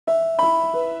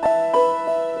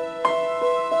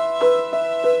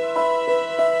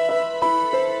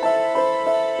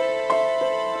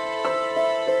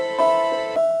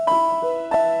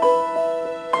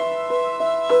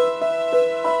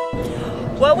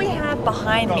we have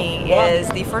behind me is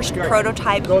the first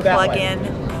prototype plug-in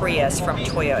Prius from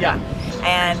Toyota.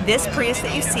 And this Prius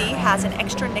that you see has an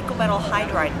extra nickel metal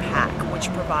hydride pack,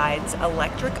 which provides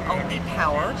electric-only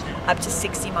power up to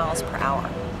 60 miles per hour.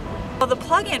 Well, the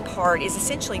plug-in part is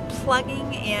essentially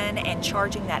plugging in and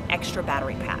charging that extra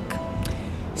battery pack.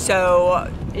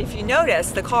 So if you notice,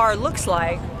 the car looks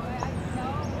like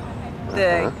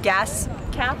the gas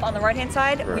cap on the right-hand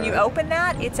side. When you open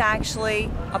that, it's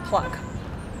actually a plug.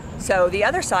 So the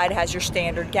other side has your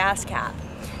standard gas cap.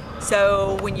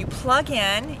 So when you plug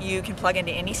in, you can plug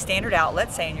into any standard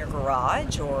outlet, say in your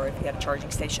garage or if you have a charging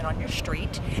station on your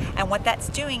street. And what that's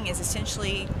doing is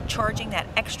essentially charging that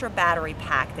extra battery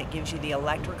pack that gives you the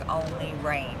electric-only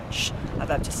range of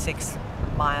up to 6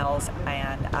 miles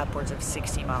and upwards of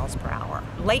 60 miles per hour.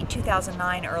 Late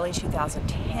 2009, early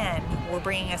 2010, we're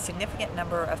bringing a significant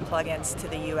number of plug-ins to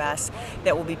the US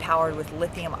that will be powered with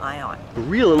lithium ion.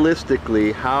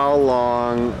 Realistically, how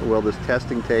long will this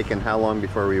testing take and how long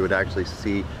before we would actually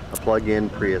see a plug-in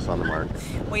Prius on the market?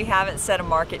 We haven't set a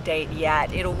market date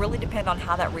yet. It'll really depend on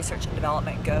how that research and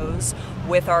development goes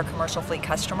with our commercial fleet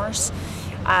customers.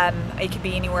 It could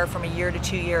be anywhere from a year to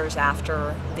 2 years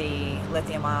after the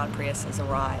lithium-ion Priuses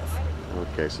arrive.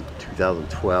 Okay, so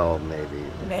 2012 maybe.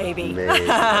 Maybe.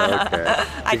 Okay.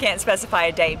 I can't specify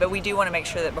a date, but we do want to make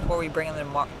sure that before we bring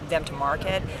them to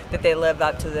market, that they live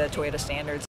up to the Toyota standards.